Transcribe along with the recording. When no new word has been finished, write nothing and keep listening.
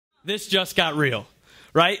This just got real,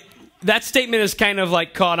 right? That statement is kind of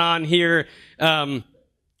like caught on here.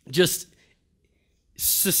 Just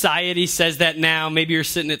society says that now. Maybe you're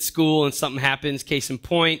sitting at school and something happens. Case in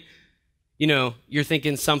point, you know, you're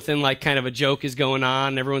thinking something like kind of a joke is going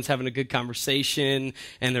on. Everyone's having a good conversation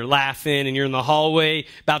and they're laughing and you're in the hallway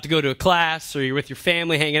about to go to a class or you're with your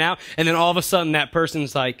family hanging out. And then all of a sudden that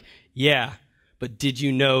person's like, yeah, but did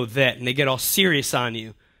you know that? And they get all serious on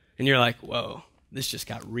you. And you're like, whoa, this just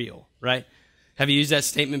got real, right? Have you used that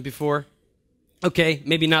statement before? Okay,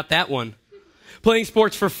 maybe not that one. Playing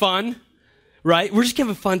sports for fun, right? We're just going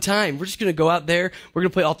to have a fun time. We're just going to go out there. We're going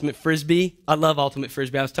to play ultimate frisbee. I love ultimate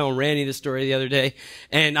frisbee. I was telling Randy this story the other day,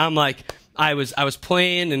 and I'm like, I was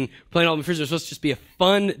playing ultimate frisbee. It was supposed to just be a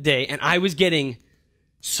fun day, and I was getting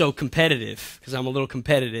so competitive because I'm a little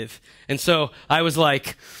competitive. And so I was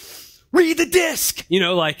like, read the disc, you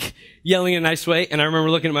know, like yelling in a nice way. And I remember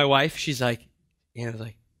looking at my wife. She's like, and I was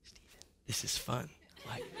like, Stephen, this is fun.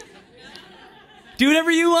 Like, do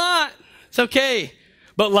whatever you want. It's okay.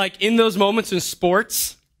 But like in those moments in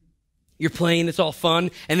sports, you're playing, it's all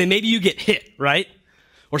fun, and then maybe you get hit, right?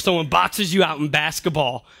 Or someone boxes you out in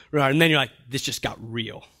basketball, right? And then you're like, this just got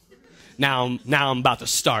real. Now I'm about to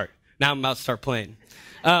start. Now I'm about to start playing.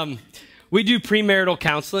 We do premarital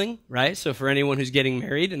counseling, right? So for anyone who's getting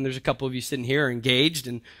married, and there's a couple of you sitting here are engaged,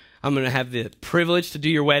 and I'm going to have the privilege to do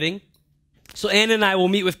your wedding. So Anna and I will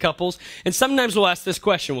meet with couples, and sometimes we'll ask this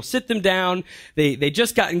question. We'll sit them down. They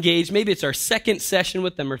just got engaged. Maybe it's our second session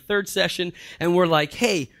with them or third session, and we're like,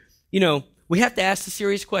 hey, you know, we have to ask the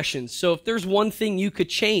serious questions. So if there's one thing you could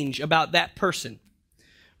change about that person,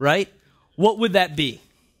 right, what would that be?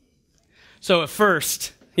 So at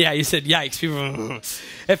first, yeah, you said, yikes. People,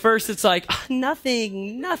 at first it's like, oh,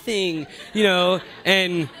 nothing, you know,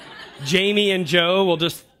 and Jamie and Joe will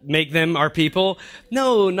just make them our people.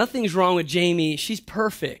 No, nothing's wrong with Jamie. She's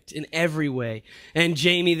perfect in every way. And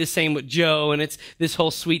Jamie the same with Joe, and it's this whole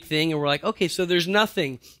sweet thing, and we're like, okay, so there's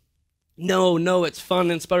nothing. No, it's fun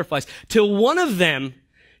and it's butterflies. Till one of them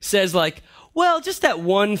says like, well, just that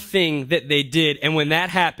one thing that they did, and when that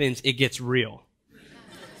happens, it gets real.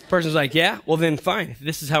 The person's like, yeah, well then fine. If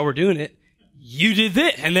this is how we're doing it, you did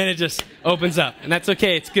this. And then it just opens up. And that's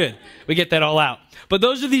okay, it's good. We get that all out. But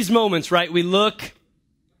those are these moments, right? We look,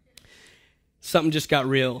 something just got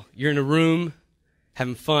real. You're in a room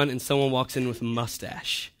having fun, and someone walks in with a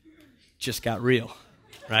mustache. Just got real,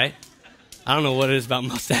 right? I don't know what it is about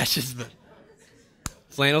mustaches, but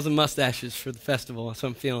flannels and mustaches for the festival. That's what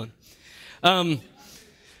I'm feeling.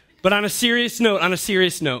 But on a serious note,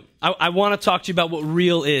 I want to talk to you about what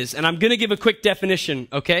real is. And I'm going to give a quick definition,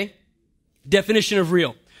 okay? Definition of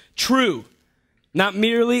real. True, not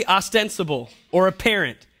merely ostensible or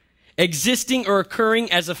apparent, existing or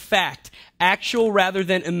occurring as a fact, actual rather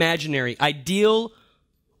than imaginary, ideal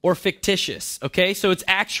or fictitious, okay? So it's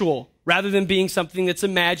actual rather than being something that's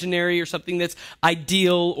imaginary or something that's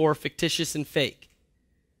ideal or fictitious and fake.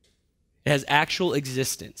 It has actual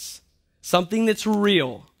existence. Something that's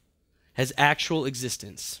real has actual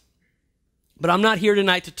existence. But I'm not here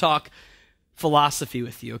tonight to talk philosophy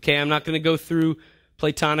with you, okay? I'm not going to go through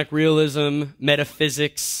Platonic realism,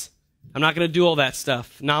 metaphysics. I'm not going to do all that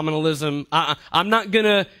stuff. Nominalism. I'm not going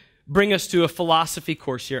to bring us to a philosophy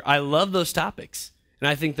course here. I love those topics, and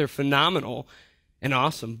I think they're phenomenal and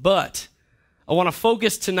awesome. But I want to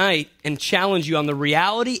focus tonight and challenge you on the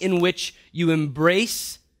reality in which you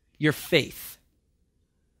embrace your faith.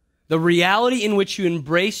 The reality in which you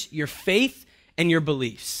embrace your faith and your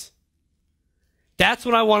beliefs. That's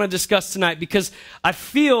what I want to discuss tonight, because I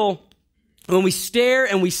feel when we stare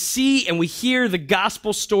and we see and we hear the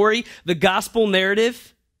gospel story, the gospel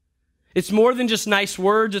narrative, it's more than just nice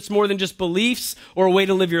words. It's more than just beliefs or a way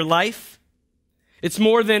to live your life. It's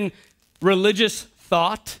more than religious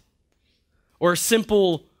thought or a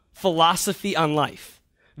simple philosophy on life.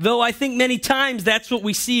 Though I think many times that's what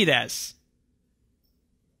we see it as.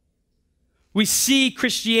 We see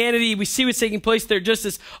Christianity, we see what's taking place there just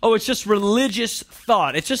as, oh, it's just religious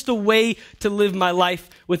thought. It's just a way to live my life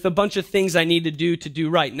with a bunch of things I need to do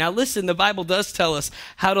right. Now listen, the Bible does tell us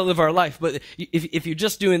how to live our life, but if you're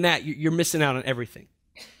just doing that, you're missing out on everything.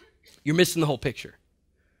 You're missing the whole picture.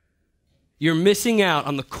 You're missing out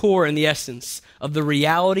on the core and the essence of the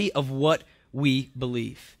reality of what we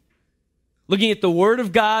believe. Looking at the Word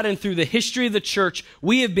of God and through the history of the church,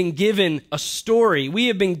 we have been given a story. We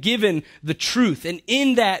have been given the truth, and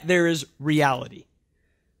in that there is reality.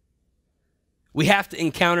 We have to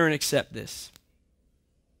encounter and accept this.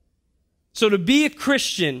 So to be a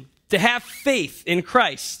Christian, to have faith in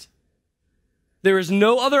Christ, there is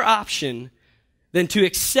no other option than to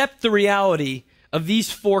accept the reality of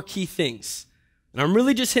these four key things. And I'm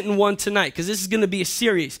really just hitting one tonight because this is going to be a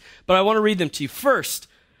series, but I want to read them to you. First,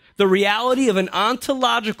 the reality of an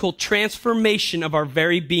ontological transformation of our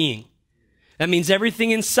very being. That means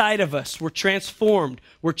everything inside of us, we're transformed,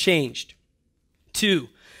 we're changed. 2,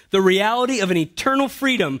 the reality of an eternal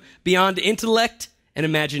freedom beyond intellect and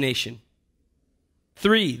imagination.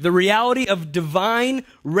 3, the reality of divine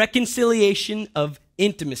reconciliation of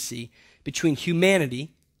intimacy between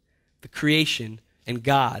humanity, the creation, and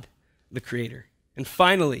God, the creator. And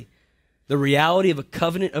finally, the reality of a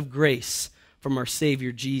covenant of grace from our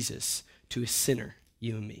Savior Jesus to a sinner,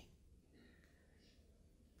 you and me.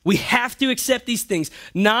 We have to accept these things,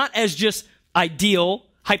 not as just ideal,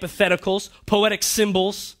 hypotheticals, poetic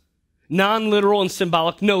symbols, non-literal and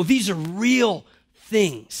symbolic. No, these are real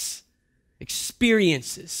things,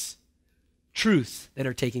 experiences, truth that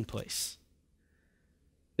are taking place.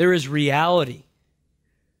 There is reality.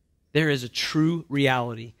 There is a true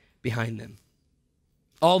reality behind them.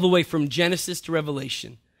 All the way from Genesis to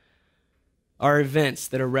Revelation are events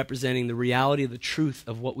that are representing the reality of the truth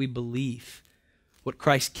of what we believe, what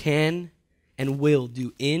Christ can and will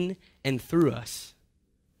do in and through us.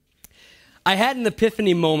 I had an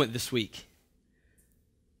epiphany moment this week.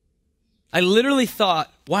 I literally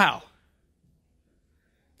thought, wow,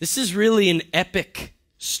 this is really an epic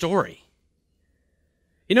story.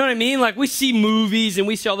 You know what I mean? Like, we see movies and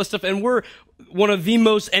we see all this stuff, and we're one of the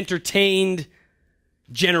most entertained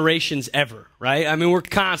generations ever, right? I mean, we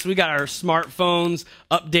got our smartphones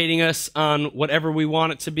updating us on whatever we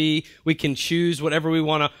want it to be. We can choose whatever we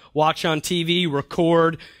want to watch on TV,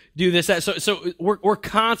 record, do this, that. So we're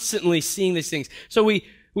constantly seeing these things. So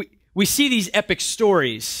we see these epic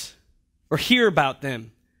stories or hear about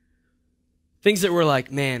them. Things that we're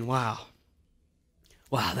like, man, wow,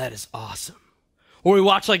 that is awesome. Or we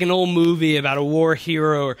watch like an old movie about a war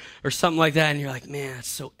hero or something like that, and you're like, man, it's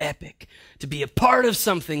so epic to be a part of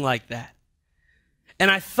something like that.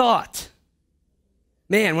 And I thought,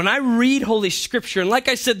 man, when I read Holy Scripture, and like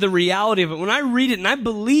I said, the reality of it, when I read it and I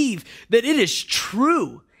believe that it is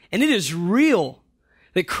true and it is real,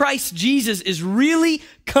 that Christ Jesus is really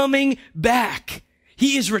coming back.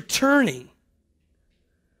 He is returning.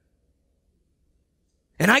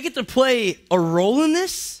 And I get to play a role in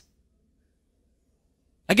this.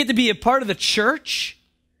 I get to be a part of the church.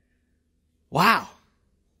 Wow.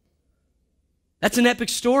 That's an epic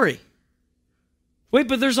story. Wait,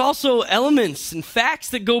 but there's also elements and facts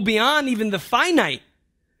that go beyond even the finite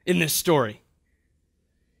in this story.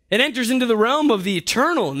 It enters into the realm of the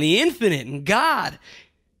eternal and the infinite and God.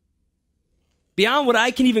 Beyond what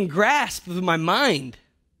I can even grasp with my mind.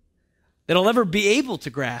 That I'll ever be able to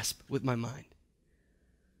grasp with my mind.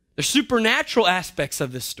 There's supernatural aspects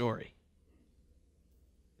of this story.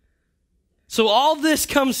 So all this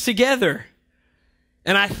comes together,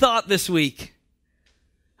 and I thought this week,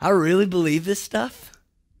 I really believe this stuff?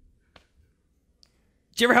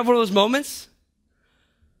 Did you ever have one of those moments?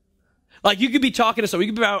 Like, you could be talking to someone,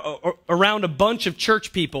 you could be around a bunch of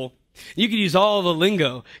church people, you could use all the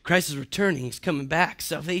lingo. Christ is returning, he's coming back,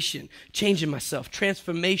 salvation, changing myself,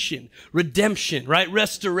 transformation, redemption, right?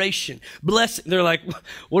 Restoration, blessing. They're like,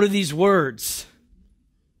 what are these words?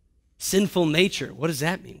 Sinful nature. What does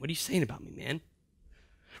that mean? What are you saying about me, man?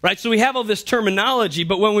 Right? So we have all this terminology,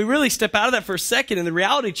 but when we really step out of that for a second and the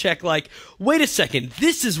reality check, like, wait a second,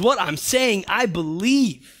 this is what I'm saying I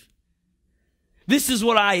believe. This is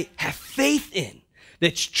what I have faith in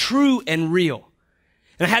that's true and real.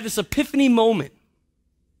 And I had this epiphany moment.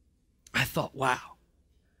 I thought, wow,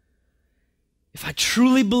 if I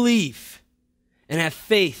truly believe and have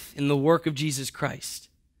faith in the work of Jesus Christ,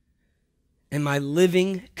 am I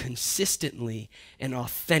living consistently and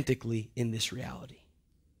authentically in this reality?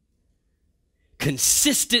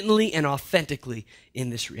 Consistently and authentically in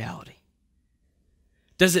this reality.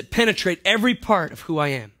 Does it penetrate every part of who I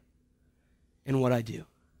am and what I do?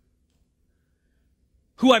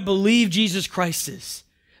 Who I believe Jesus Christ is.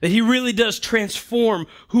 That he really does transform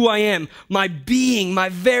who I am, my being, my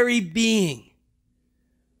very being.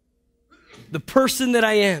 The person that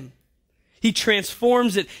I am. He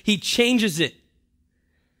transforms it. He changes it.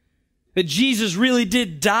 That Jesus really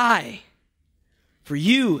did die for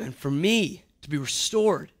you and for me to be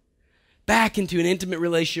restored back into an intimate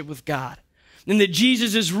relationship with God. And that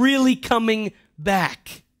Jesus is really coming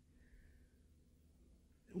back.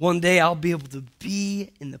 One day I'll be able to be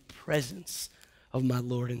in the presence of my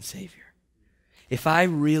Lord and Savior. If I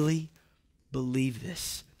really believe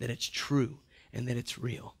this, that it's true and that it's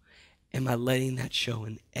real, am I letting that show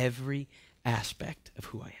in every aspect of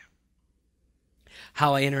who I am?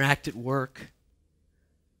 How I interact at work,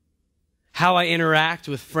 how I interact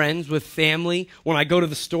with friends, with family, when I go to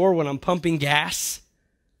the store, when I'm pumping gas,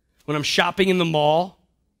 when I'm shopping in the mall.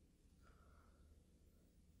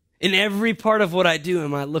 In every part of what I do,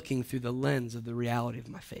 am I looking through the lens of the reality of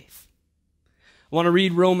my faith? I want to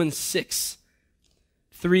read Romans 6,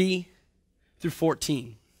 3 through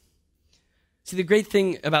 14. See, the great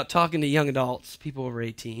thing about talking to young adults, people over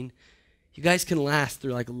 18, you guys can last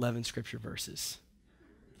through like 11 scripture verses.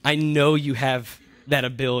 I know you have that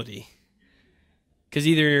ability. Because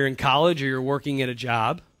either you're in college or you're working at a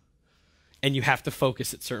job, and you have to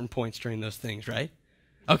focus at certain points during those things, right?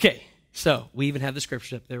 Okay, so we even have the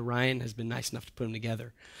scriptures up there. Ryan has been nice enough to put them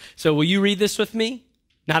together. So will you read this with me?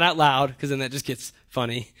 Not out loud, because then that just gets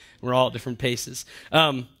funny. We're all at different paces.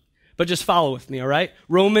 But just follow with me, all right?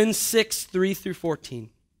 Romans 6, 3 through 14.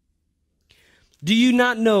 Do you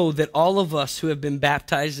not know that all of us who have been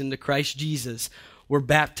baptized into Christ Jesus were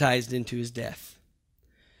baptized into his death?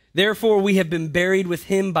 Therefore, we have been buried with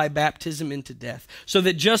him by baptism into death, so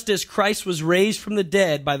that just as Christ was raised from the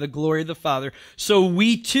dead by the glory of the Father, so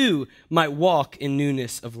we too might walk in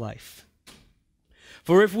newness of life.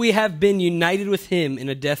 For if we have been united with him in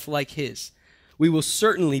a death like his, we will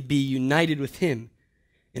certainly be united with him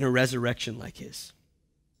in a resurrection like his.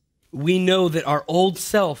 We know that our old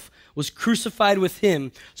self was crucified with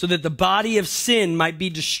him so that the body of sin might be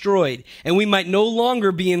destroyed and we might no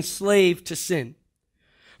longer be enslaved to sin.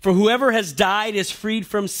 For whoever has died is freed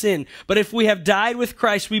from sin. But if we have died with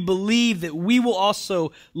Christ, we believe that we will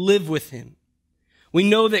also live with him. We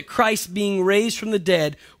know that Christ, being raised from the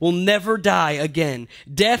dead, will never die again.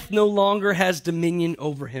 Death no longer has dominion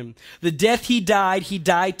over him. The death he died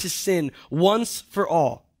to sin once for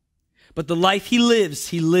all. But the life he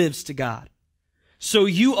lives to God. So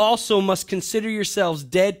you also must consider yourselves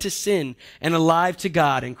dead to sin and alive to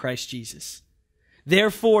God in Christ Jesus.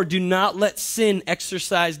 Therefore, do not let sin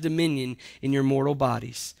exercise dominion in your mortal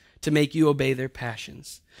bodies to make you obey their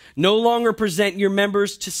passions. No longer present your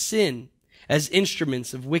members to sin as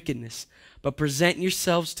instruments of wickedness, but present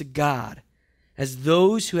yourselves to God as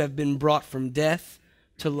those who have been brought from death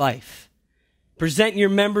to life. Present your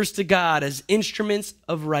members to God as instruments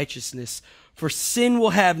of righteousness, for sin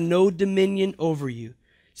will have no dominion over you,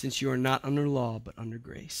 since you are not under law, but under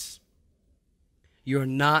grace. You are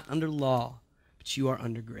not under law, but you are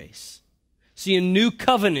under grace. See, a new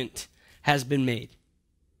covenant has been made.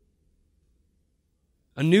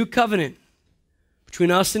 A new covenant between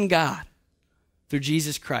us and God through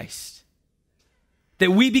Jesus Christ. That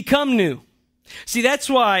we become new. See, that's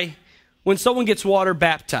why when someone gets water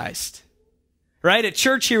baptized, right? At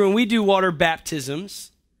church here, when we do water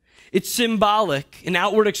baptisms, it's symbolic, an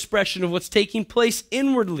outward expression of what's taking place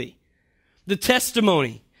inwardly. The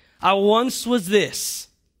testimony. I once was this.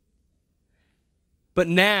 But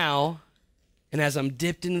now, and as I'm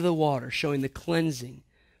dipped into the water, showing the cleansing,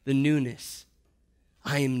 the newness,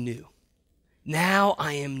 I am new. Now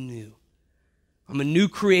I am new. I'm a new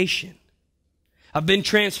creation. I've been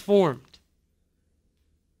transformed.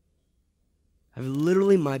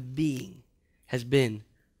 My being has been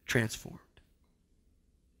transformed.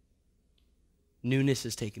 Newness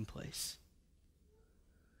has taken place.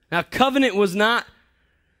 Now, covenant was not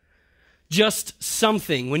just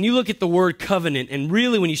something. When you look at the word covenant, and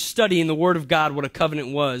really when you study in the Word of God what a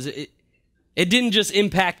covenant was, it didn't just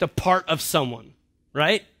impact a part of someone,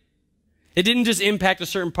 right? It didn't just impact a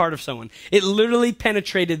certain part of someone. It literally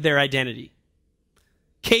penetrated their identity.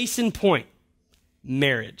 Case in point,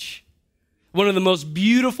 marriage. One of the most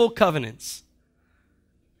beautiful covenants.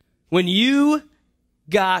 When you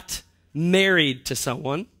got married to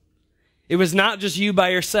someone, it was not just you by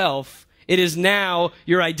yourself. It is now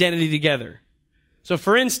your identity together. So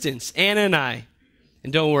for instance, Anna and I,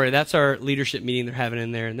 and don't worry, that's our leadership meeting they're having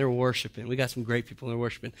in there, and they're worshiping. We got some great people in there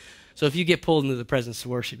worshiping. So if you get pulled into the presence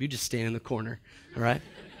of worship, you just stand in the corner, all right?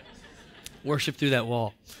 Worship through that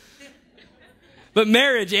wall. But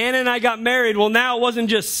marriage, Anna and I got married. Well, now it wasn't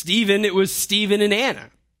just Stephen, it was Stephen and Anna.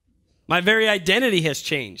 My very identity has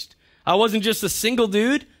changed. I wasn't just a single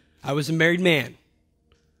dude, I was a married man,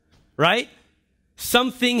 right?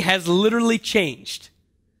 Something has literally changed.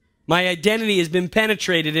 My identity has been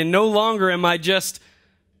penetrated, and no longer am I just,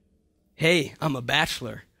 hey, I'm a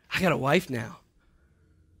bachelor. I got a wife now.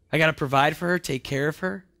 I got to provide for her, take care of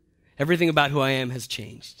her. Everything about who I am has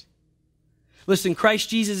changed. Listen, Christ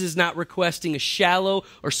Jesus is not requesting a shallow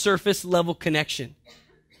or surface level connection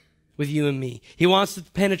with you and me. He wants to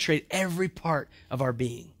penetrate every part of our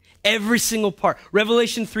being. Every single part.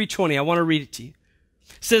 Revelation 3:20, I want to read it to you.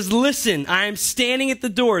 says, listen, I am standing at the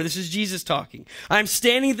door. This is Jesus talking. I am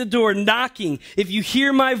standing at the door knocking. If you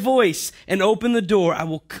hear my voice and open the door, I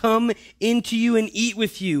will come into you and eat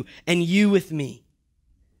with you and you with me.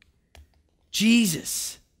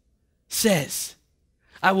 Jesus says,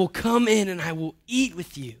 I will come in and I will eat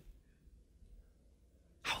with you.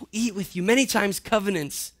 I will eat with you. Many times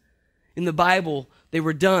covenants in the Bible, they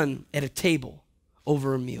were done at a table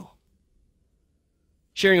over a meal.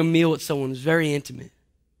 Sharing a meal with someone is very intimate.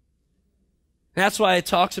 That's why it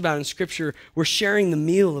talks about in Scripture, we're sharing the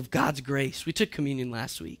meal of God's grace. We took communion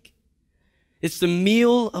last week. It's the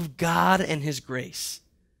meal of God and his grace.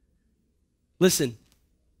 Listen,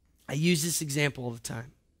 I use this example all the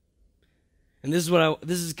time. And this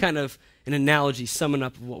is kind of an analogy summing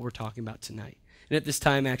up of what we're talking about tonight. And at this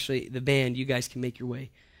time, actually, the band, you guys can make your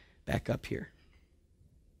way back up here.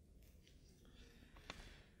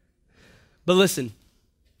 But listen,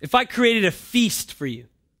 if I created a feast for you,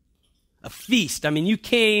 a feast. I mean, you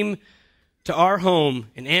came to our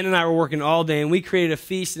home, and Ann and I were working all day, and we created a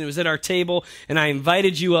feast, and it was at our table, and I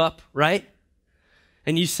invited you up, right?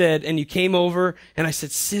 And you said, and you came over, and I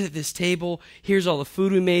said, sit at this table. Here's all the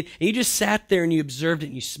food we made. And you just sat there, and you observed it,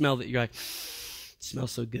 and you smelled it. You're like, it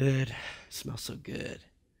smells so good. It smells so good.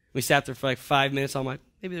 We sat there for like 5 minutes. I'm like,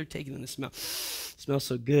 maybe they're taking in the smell. It smells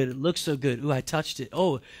so good. It looks so good. Ooh, I touched it.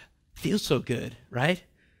 Oh, it feels so good, right?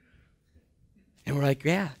 And we're like,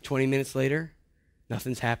 yeah, 20 minutes later,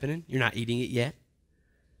 nothing's happening. You're not eating it yet.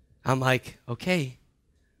 I'm like, okay,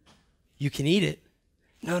 you can eat it.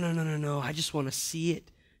 No. I just want to see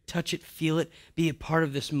it, touch it, feel it, be a part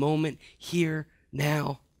of this moment here,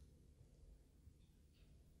 now.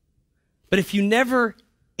 But if you never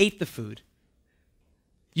ate the food,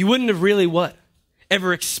 you wouldn't have really what?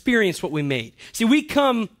 Ever experienced what we made. See, we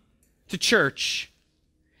come to church,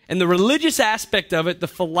 and the religious aspect of it, the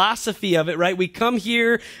philosophy of it, right? We come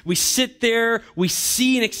here, we sit there, we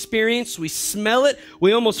see an experience, we smell it,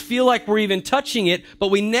 we almost feel like we're even touching it, but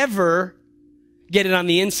we never get it on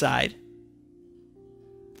the inside.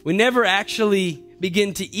 We never actually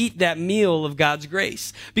begin to eat that meal of God's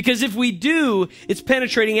grace. Because if we do, it's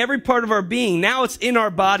penetrating every part of our being. Now it's in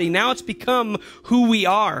our body. Now it's become who we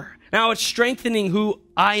are. Now it's strengthening who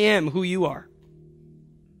I am, who you are.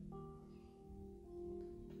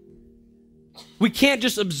 We can't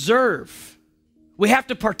just observe. We have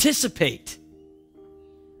to participate.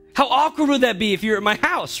 How awkward would that be if you're at my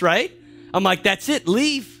house, right? I'm like, that's it,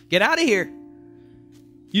 leave, get out of here.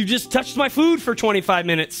 You just touched my food for 25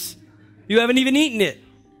 minutes. You haven't even eaten it.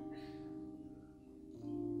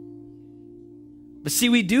 But see,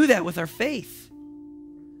 we do that with our faith.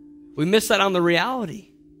 We miss out on the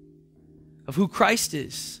reality of who Christ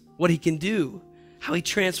is, what he can do, how he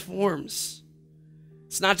transforms.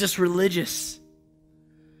 It's not just religious.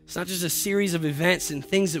 It's not just a series of events and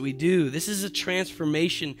things that we do. This is a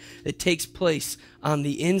transformation that takes place on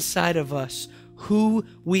the inside of us, who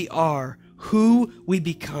we are, who we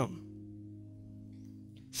become.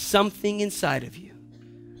 Something inside of you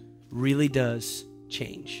really does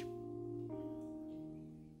change.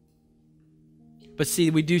 But see,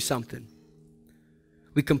 we do something.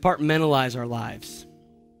 We compartmentalize our lives.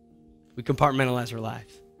 We compartmentalize our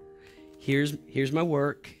lives. Here's my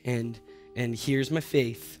work, and here's my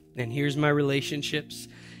faith, and here's my relationships,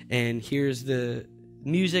 and here's the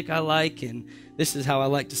music I like, and this is how I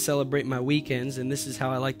like to celebrate my weekends, and this is how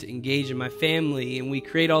I like to engage in my family, and we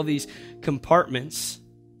create all these compartments.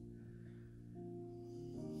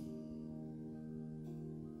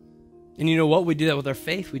 And you know what? We do that with our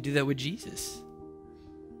faith. We do that with Jesus.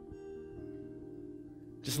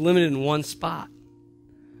 Just limited in one spot.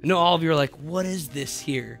 I know all of you are like, what is this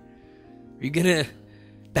here? Are you going to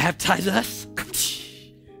baptize us?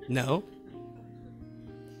 No.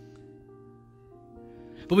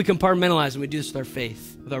 But we compartmentalize, and we do this with our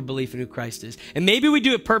faith, with our belief in who Christ is. And maybe we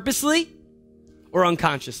do it purposely or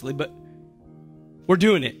unconsciously, but we're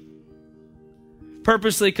doing it.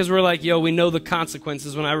 Purposely because we're like, yo, we know the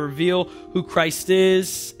consequences. When I reveal who Christ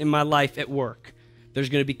is in my life at work, there's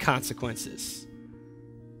going to be consequences.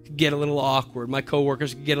 Get a little awkward. My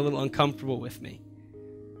coworkers get a little uncomfortable with me.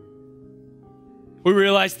 We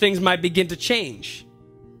realize things might begin to change.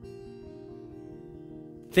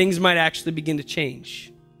 Things might actually begin to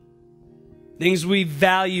change. Things we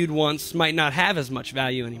valued once might not have as much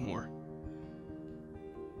value anymore.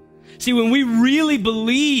 See, when we really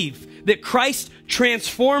believe that Christ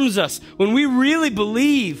transforms us, when we really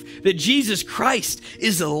believe that Jesus Christ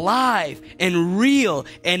is alive and real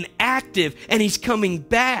and active and he's coming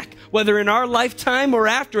back, whether in our lifetime or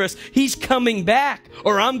after us, he's coming back,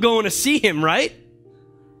 or I'm going to see him, right?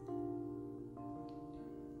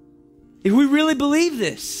 If we really believe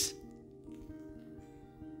this,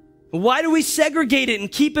 why do we segregate it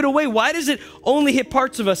and keep it away? Why does it only hit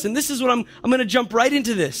parts of us? And this is what I'm going to jump right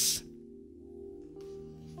into this.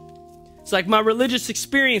 It's like my religious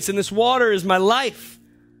experience, and this water is my life,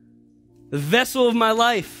 the vessel of my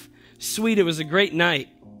life. Sweet, it was a great night.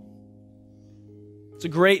 It's a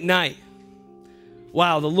great night.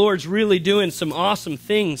 Wow, the Lord's really doing some awesome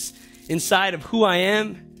things inside of who I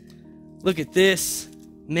am. Look at this.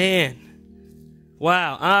 Man.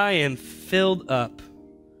 Wow, I am filled up.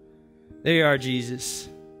 There you are, Jesus.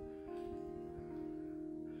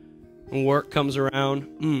 When work comes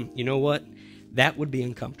around, you know what? That would be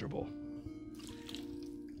uncomfortable.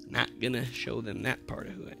 Not gonna show them that part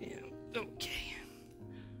of who I am. Okay.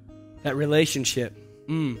 That relationship.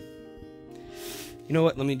 You know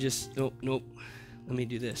what? Let me just, nope. Let me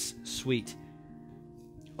do this. Sweet.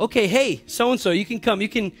 Okay, hey, so-and-so, you can come. You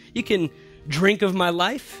can drink of my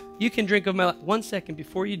life. You can drink of my life. 1 second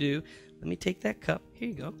before you do, let me take that cup. Here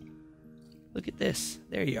you go. Look at this.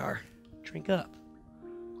 There you are. Drink up.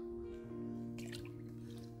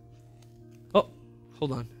 Oh,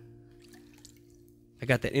 hold on. I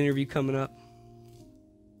got that interview coming up.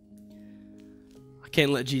 I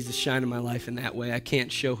can't let Jesus shine in my life in that way. I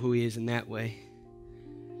can't show who he is in that way.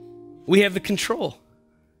 We have the control.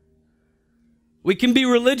 We can be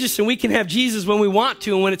religious and we can have Jesus when we want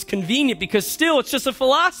to and when it's convenient, because still it's just a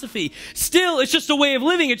philosophy. Still it's just a way of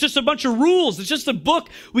living. It's just a bunch of rules. It's just a book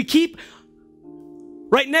we keep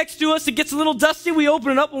right next to us. It gets a little dusty. We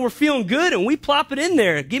open it up when we're feeling good and we plop it in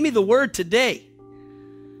there. Give me the word today.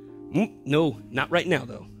 No, not right now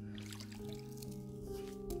though.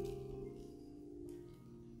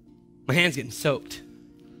 My hand's getting soaked.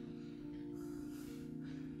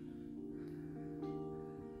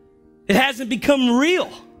 It hasn't become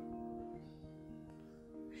real.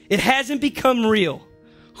 It hasn't become real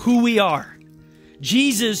who we are.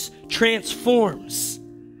 Jesus transforms.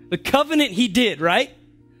 The covenant he did, right?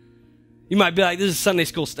 You might be like, this is Sunday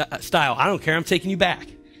school style. I don't care. I'm taking you back.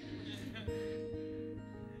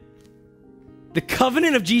 The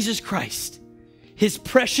covenant of Jesus Christ, his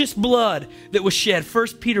precious blood that was shed, 1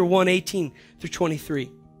 Peter 1:18 through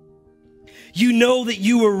 23. You know that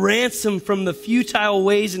you were ransomed from the futile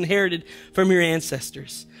ways inherited from your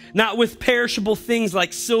ancestors, not with perishable things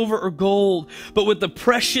like silver or gold, but with the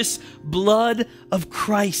precious blood of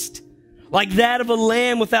Christ, like that of a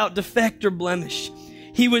lamb without defect or blemish.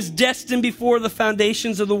 He was destined before the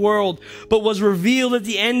foundations of the world, but was revealed at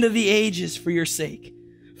the end of the ages for your sake.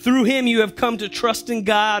 Through him you have come to trust in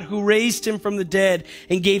God, who raised him from the dead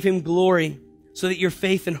and gave him glory, so that your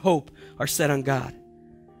faith and hope are set on God.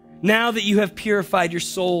 Now that you have purified your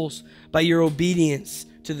souls by your obedience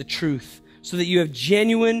to the truth, so that you have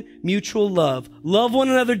genuine mutual love, love one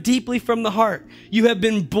another deeply from the heart. You have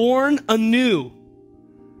been born anew,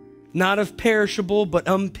 not of perishable but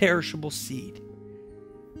imperishable seed,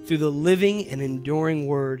 through the living and enduring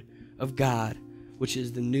word of God, which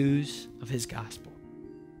is the news of his gospel.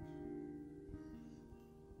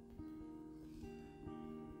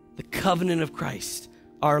 The covenant of Christ,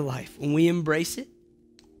 our life, when we embrace it,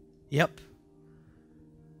 yep.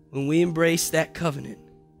 When we embrace that covenant,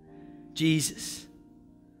 Jesus,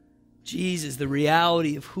 the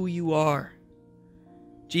reality of who you are.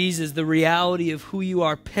 Jesus, the reality of who you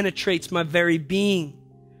are penetrates my very being.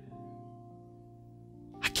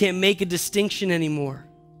 I can't make a distinction anymore.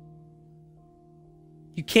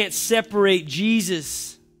 You can't separate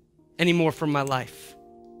Jesus anymore from my life.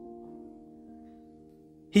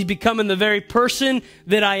 He's becoming the very person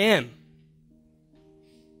that I am.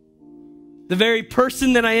 The very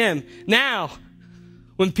person that I am. Now,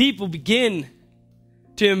 when people begin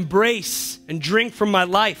to embrace and drink from my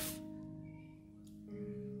life,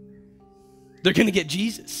 they're going to get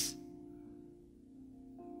Jesus.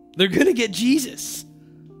 They're going to get Jesus.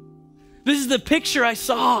 This is the picture I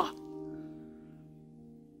saw.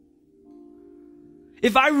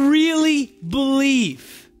 If I really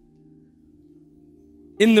believe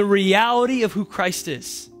in the reality of who Christ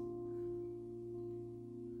is,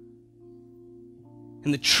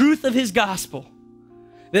 and the truth of his gospel,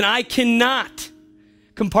 then I cannot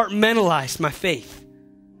compartmentalize my faith.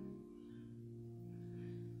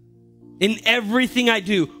 In everything I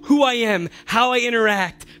do, who I am, how I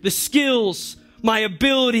interact, the skills, my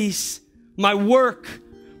abilities, my work,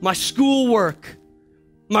 my schoolwork,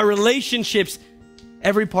 my relationships,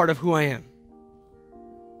 every part of who I am.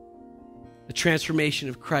 The transformation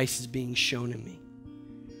of Christ is being shown in me.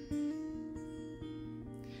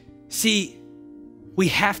 See, we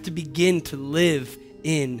have to begin to live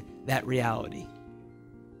in that reality.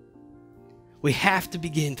 We have to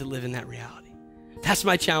begin to live in that reality. That's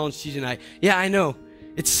my challenge to you tonight. Yeah, I know.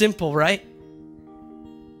 It's simple, right?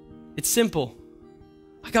 It's simple.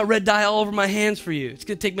 I got red dye all over my hands for you. It's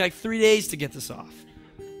going to take me like 3 days to get this off.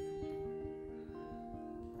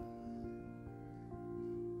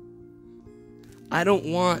 I don't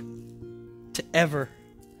want to ever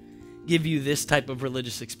give you this type of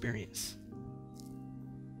religious experience.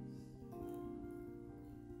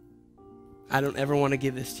 I don't ever want to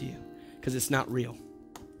give this to you because it's not real.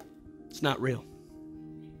 It's not real.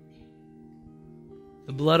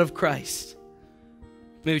 The blood of Christ.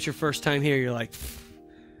 Maybe it's your first time here. You're like,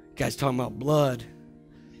 guys talking about blood.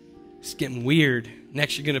 It's getting weird.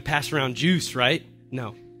 Next you're going to pass around juice, right?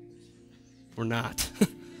 No, we're not. The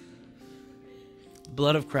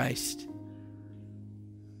blood of Christ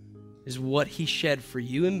is what he shed for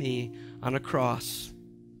you and me on a cross.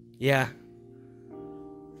 Yeah,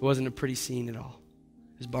 it wasn't a pretty scene at all.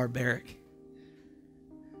 It was barbaric.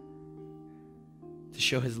 To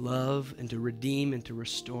show his love and to redeem and to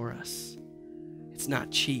restore us. It's not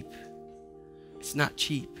cheap. It's not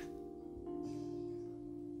cheap.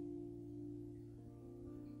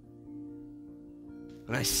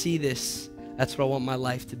 When I see this, that's what I want my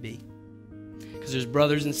life to be. Because there's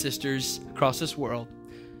brothers and sisters across this world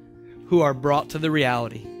who are brought to the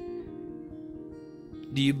reality.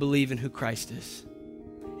 Do you believe in who Christ is?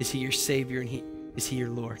 Is he your Savior and is he your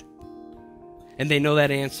Lord? And they know that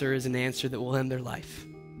answer is an answer that will end their life.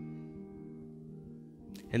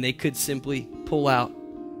 And they could simply pull out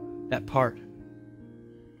that part.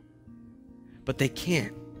 But they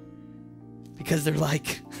can't. Because they're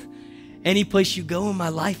like, any place you go in my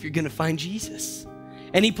life, you're going to find Jesus.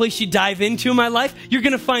 Any place you dive into in my life, you're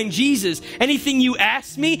going to find Jesus. Anything you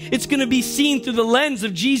ask me, it's going to be seen through the lens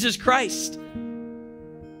of Jesus Christ.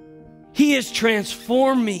 He has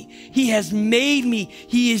transformed me. He has made me.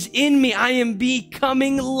 He is in me. I am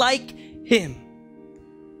becoming like him.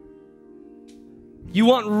 You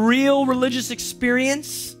want real religious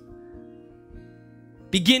experience?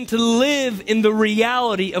 Begin to live in the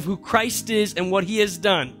reality of who Christ is and what he has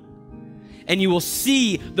done. And you will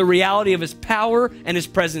see the reality of his power and his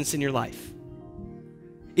presence in your life.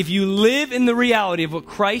 If you live in the reality of what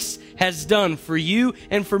Christ has done for you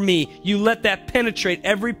and for me, you let that penetrate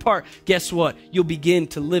every part, guess what? You'll begin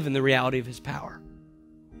to live in the reality of his power.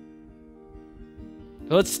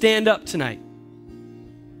 So let's stand up tonight.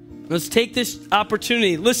 Let's take this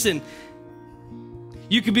opportunity. Listen,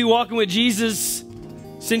 you could be walking with Jesus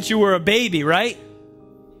since you were a baby, right?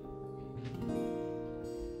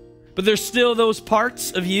 But there's still those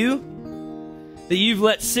parts of you that you've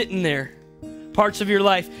let sit in there. Parts of your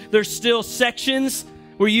life. There's still sections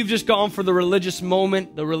where you've just gone for the religious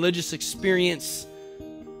moment, the religious experience.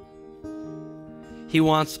 He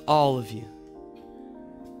wants all of you.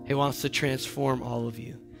 He wants to transform all of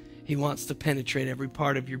you. He wants to penetrate every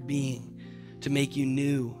part of your being to make you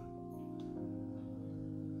new.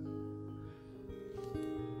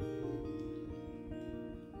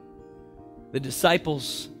 The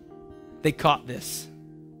disciples, they caught this.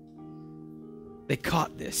 They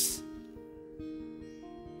caught this.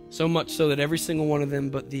 So much so that every single one of them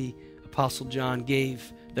but the Apostle John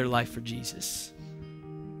gave their life for Jesus.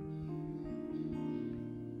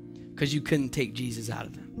 Because you couldn't take Jesus out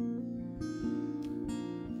of them.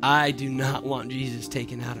 I do not want Jesus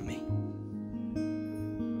taken out of me.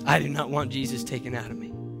 I do not want Jesus taken out of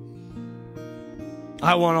me.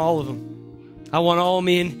 I want all of him. I want all of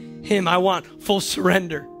me in him. I want full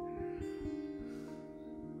surrender.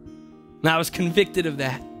 And I was convicted of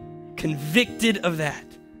that. Convicted of that.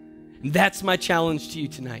 And that's my challenge to you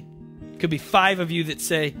tonight. It could be 5 of you that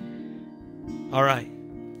say, all right,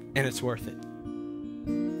 and it's worth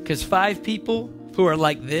it. Because 5 people who are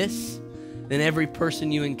like this, then every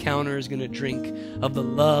person you encounter is going to drink of the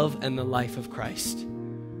love and the life of Christ.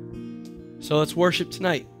 So let's worship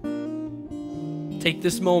tonight. Take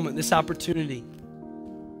this moment, this opportunity.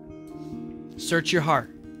 Search your heart.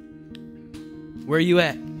 Where are you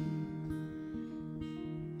at?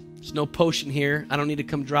 There's no potion here. I don't need to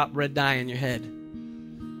come drop red dye on your head.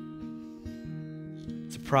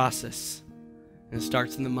 It's a process. And it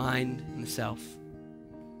starts in the mind and the self.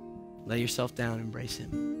 Lay yourself down, embrace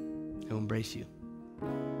him. He'll embrace you.